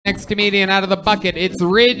Next comedian out of the bucket, it's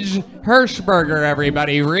Ridge Hershberger,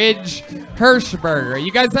 everybody. Ridge Hershberger.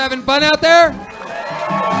 You guys having fun out there?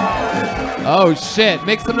 Oh, shit.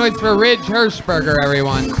 Make some noise for Ridge Hershberger,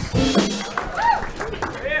 everyone.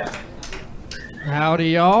 Howdy,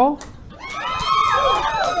 y'all.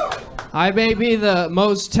 I may be the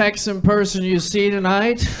most Texan person you see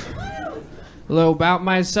tonight. A little about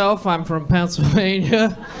myself. I'm from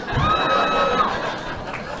Pennsylvania.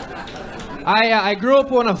 I grew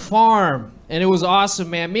up on a farm, and it was awesome,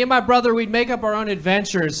 man. Me and my brother, we'd make up our own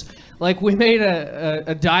adventures. Like, we made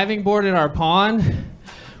a diving board in our pond.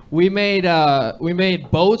 We made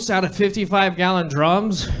boats out of 55-gallon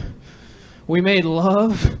drums. We made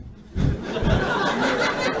love.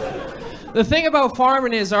 The thing about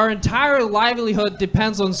farming is our entire livelihood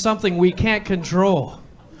depends on something we can't control.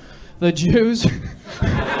 The Jews.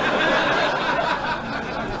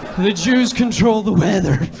 The Jews control the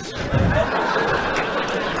weather.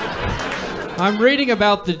 I'm reading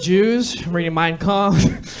about the Jews. I'm reading Mein Kampf.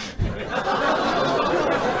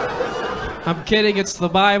 I'm kidding, it's the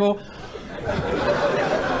Bible.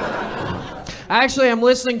 Actually, I'm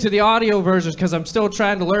listening to the audio versions because I'm still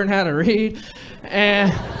trying to learn how to read.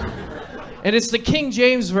 And it's the King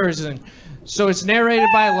James version. So it's narrated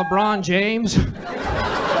by LeBron James.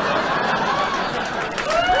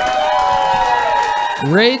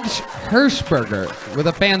 Ridge Hershberger with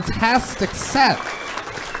a fantastic set.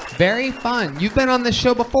 Very fun. You've been on this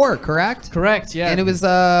show before, correct? Correct, yeah. And it was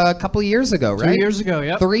a couple years ago, right? 3 years ago,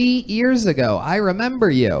 yep. 3 years ago. I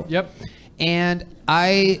remember you. Yep. And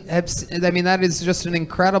that is just an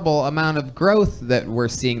incredible amount of growth that we're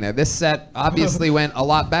seeing there. This set obviously went a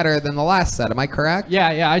lot better than the last set. Am I correct?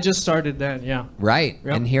 Yeah, I just started then, yeah. Right.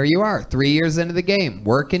 Yep. And here you are, 3 years into the game,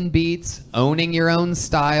 working beats, owning your own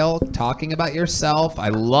style, talking about yourself. I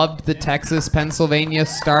loved the Texas-Pennsylvania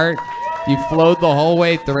start. You flowed the whole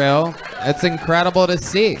way through. It's incredible to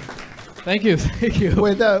see. Thank you, thank you.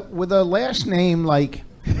 With a last name like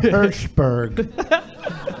Hershberg,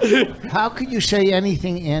 how could you say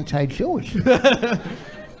anything anti-Jewish?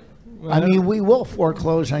 I mean, we will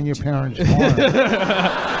foreclose on your parents' farm.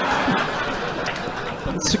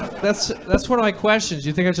 That's one of my questions.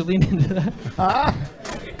 You think I should lean into that? I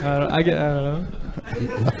don't know.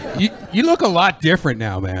 You look a lot different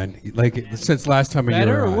now, man. Like since last time you were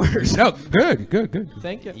Better or on. worse? No, good.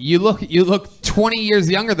 Thank you. You look 20 years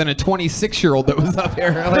younger than a 26-year-old that was up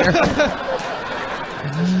here earlier.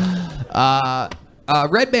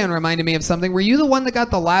 Red Band reminded me of something. Were you the one that got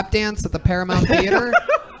the lap dance at the Paramount Theater?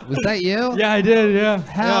 Was that you? Yeah, I did, yeah.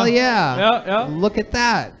 Hell yeah. Yeah. Look at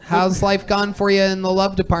that. How's life gone for you in the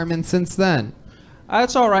love department since then?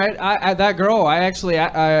 That's all right. That girl,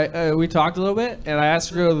 we talked a little bit, and I asked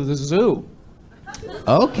her to go to the zoo.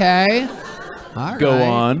 Okay. All Go right.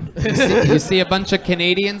 on. You see a bunch of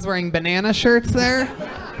Canadians wearing banana shirts there?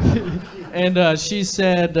 And she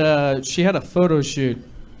said she had a photo shoot.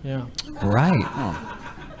 Yeah. Right.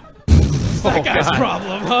 That guy's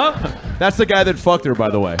problem, huh? That's the guy that fucked her, by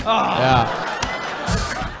the way. Yeah.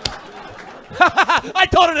 I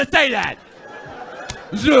told her to say that.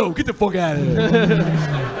 Zoo, get the fuck out of here.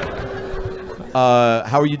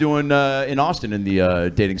 How are you doing in Austin in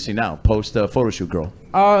the dating scene now? Post photo shoot, girl.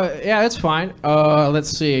 Yeah, it's fine. Let's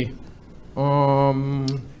see.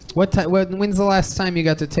 When's the last time you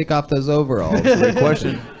got to take off those overalls? Great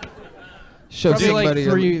question. Show Probably like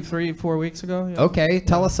somebody 4 weeks ago. Yeah. Okay,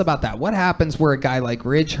 tell us about that. What happens where a guy like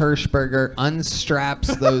Ridge Hershberger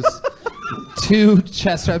unstraps those 2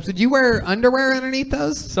 chest straps? Did you wear underwear underneath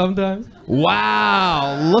those? Sometimes.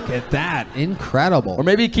 Wow, look at that. Incredible. Or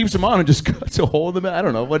maybe he keeps them on and just cuts a hole in them. I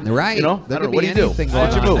don't know. What, Right. You know, I don't know. What do you do? Anything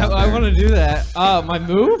What's your going move? on. I want to do that. My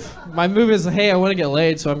move is, hey, I want to get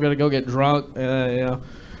laid, so I'm going to go get drunk.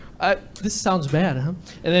 This sounds bad, huh?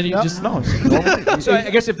 And then you just... No. So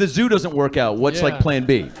I guess if the zoo doesn't work out, what's like plan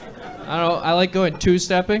B? I don't know. I like going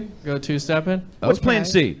two-stepping. Go two-stepping. What's plan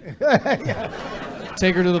C?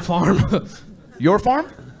 Take her to the farm. Your farm?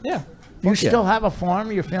 Yeah. You still have a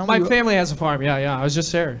farm? Your family? My family has a farm. Yeah. I was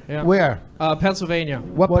just there. Yeah. Where? Pennsylvania.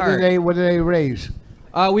 What What part? do they raise?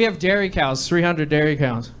 We have dairy cows. 300 dairy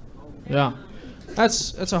cows. Yeah.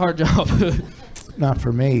 That's a hard job. Not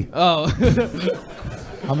for me. Oh.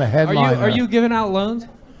 I'm a headliner. Are you giving out loans?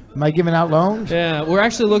 Am I giving out loans? Yeah, we're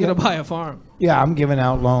actually looking to buy a farm. Yeah, I'm giving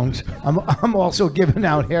out loans. I'm also giving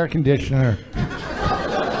out hair conditioner.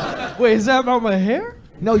 Wait, is that about my hair?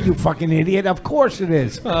 No, you fucking idiot. Of course it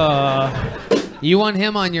is. You want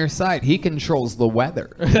him on your side. He controls the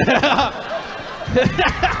weather.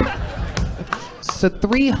 So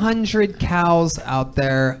 300 cows out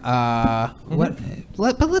there.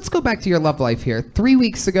 But let's go back to your love life here. 3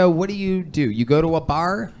 weeks ago, what do? You go to a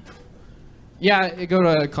bar? Yeah, you go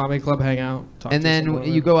to a comedy club, hang out, talk And to then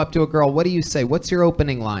someone. you go up to a girl. What do you say? What's your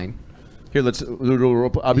opening line? Here, let's do a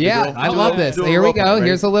rope. I'll be the Yeah, girl. I love this. Do a Here we rope, go. ready?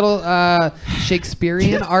 Here's a little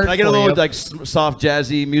Shakespearean art. Can I get a for little you. like soft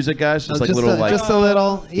jazzy music, guys? Just like just little like. just a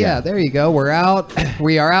little. Yeah, there you go. We're out.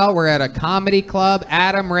 We are out. We're at a comedy club.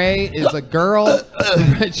 Adam Ray is a girl.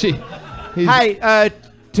 he's- Hi,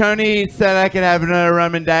 Tony said I could have another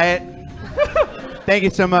rum and diet. Thank you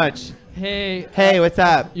so much. Hey. Hey, what's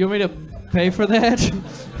up? You want me to pay for that?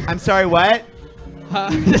 I'm sorry, what?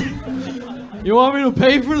 You want me to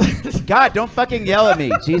pay for that? God, don't fucking yell at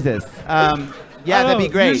me. Jesus. Yeah, I that'd know, be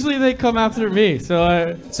great. Usually they come after me,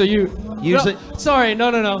 so you. Usually- No, sorry, no.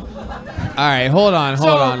 All right, hold on.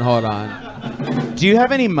 Do you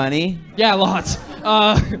have any money? Yeah, lots.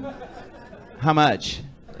 How much?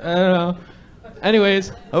 I don't know.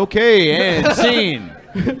 Anyways, Okay, and scene.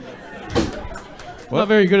 not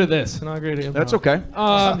very good at this. Not great at That's okay.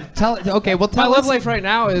 Tell. Okay, well, My tell love us. life right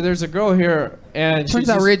now, there's a girl here, and Turns she's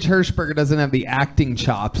out just- Ridge Hershberger doesn't have the acting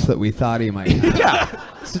chops that we thought he might have. Yeah.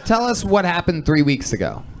 So tell us what happened 3 weeks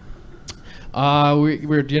ago. we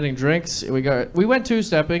were getting drinks. We went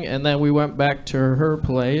two-stepping, and then we went back to her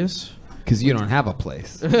place. Because you don't have a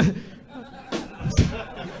place.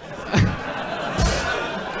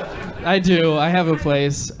 I do. I have a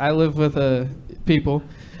place. I live with people.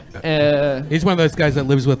 He's one of those guys that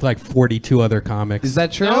lives with like 42 other comics. Is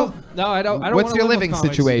that true? No, I don't. What's wanna your live living with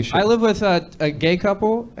comics. situation? I live with a gay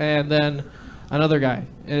couple and then another guy.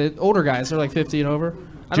 Older guys. They're like 50 and over.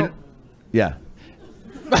 I Do you- don't. Yeah.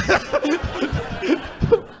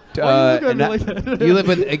 Why you looking at me like that? You live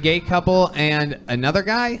with a gay couple and another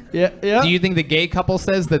guy? Yeah. Yeah. Do you think the gay couple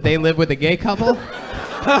says that they live with a gay couple?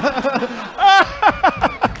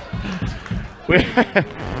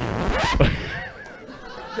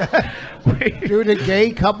 Do the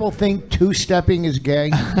gay couple think two-stepping is gay?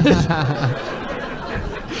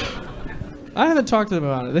 I haven't talked to them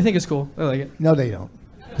about it. They think it's cool. They like it. No, they don't.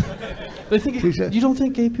 They think Two-step- you don't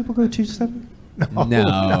think gay people go two-stepping? No,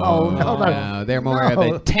 they're more of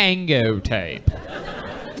No. a tango type.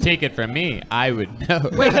 Take it from me, I would know.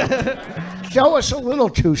 Show us a little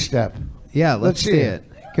two-step. Yeah, let's see it.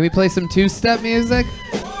 Can we play some two-step music?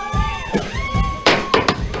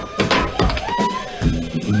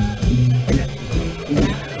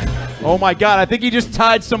 Oh my God! I think he just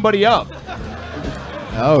tied somebody up.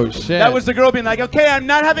 Oh shit! That was the girl being like, okay, I'm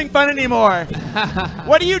not having fun anymore.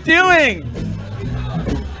 What are you doing?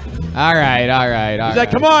 All right. He's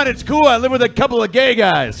like, come on, it's cool. I live with a couple of gay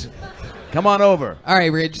guys. Come on over. All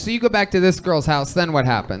right, Ridge. So you go back to this girl's house. Then what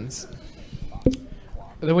happens?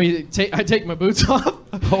 Then I take my boots off.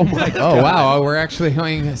 Oh my God! Oh wow! We're actually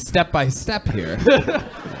going step by step here.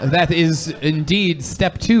 That is indeed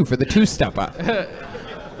step 2 for the two-step up.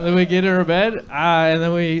 Then we get in her bed, and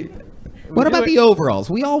then we. What about the overalls?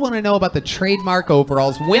 We all want to know about the trademark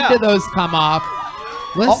overalls. When do those come off?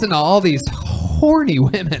 Listen to all these horny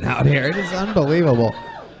women out here. It is unbelievable.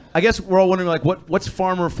 I guess we're all wondering like, what's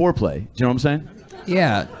farmer foreplay? Do you know what I'm saying?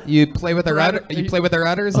 Yeah, you play with their Rudder- udder, you play with their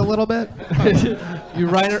udders a little bit. You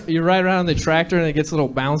ride around the tractor and it gets a little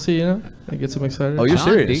bouncy, you know? It gets them excited. Oh, you're John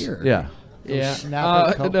serious? Deere. Yeah. yeah.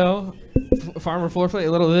 snapper coat. No. Farmer foreplay,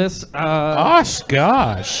 a little of this. Gosh,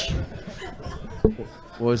 gosh.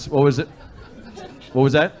 What was it? What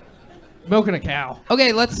was that? Milking a cow.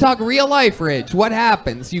 Okay, let's talk real life, Ridge. What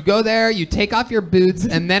happens? You go there, you take off your boots,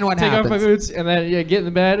 and then what Take happens? off my boots and then you get in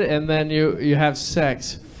the bed and then you have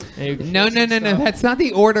sex. And you No. stuff. That's not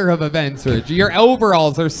the order of events, Ridge. Your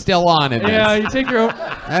overalls are still on in Yeah, this. you take your.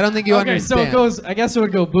 I don't think you Okay, so understand. it goes. I guess it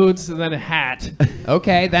would go boots and then a hat,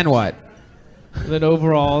 Okay, then what? and then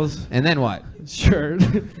overalls, And then what? shirt,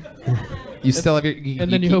 You still have your.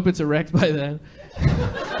 and then you hope it's erect by then.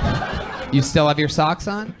 You still have your socks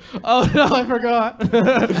on? Oh no, I forgot.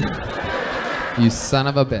 You son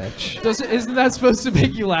of a bitch. Isn't that supposed to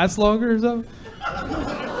make you last longer or something?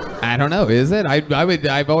 I don't know. Is it?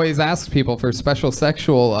 I've always asked people for special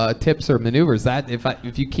sexual tips or maneuvers. That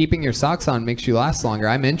if you keeping your socks on makes you last longer,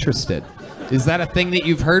 I'm interested. Is that a thing that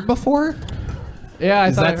you've heard before? Yeah,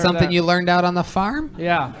 Is that something you learned out on the farm?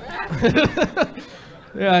 Yeah.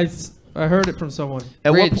 Yeah, I heard it from someone.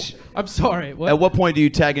 At what, Ridge. I'm sorry. What? at what point do you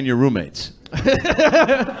tag in your roommates?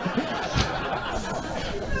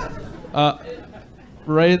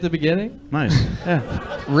 Right at the beginning? Nice.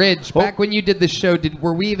 Yeah. Ridge, back when you did the show,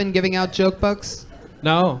 were we even giving out joke books?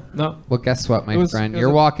 No. Well, guess what, my It was- friend? it was You're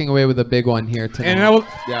a- walking away with a big one here tonight. And I will,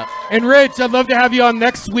 Yeah. and Rich, I'd love to have you on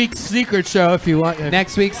next week's Secret Show if you want.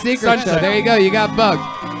 Next week's Secret Sunset. Show. There you go. You got bugged.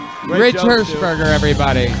 Great Rich jokes, dude. Hershberger,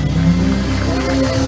 everybody.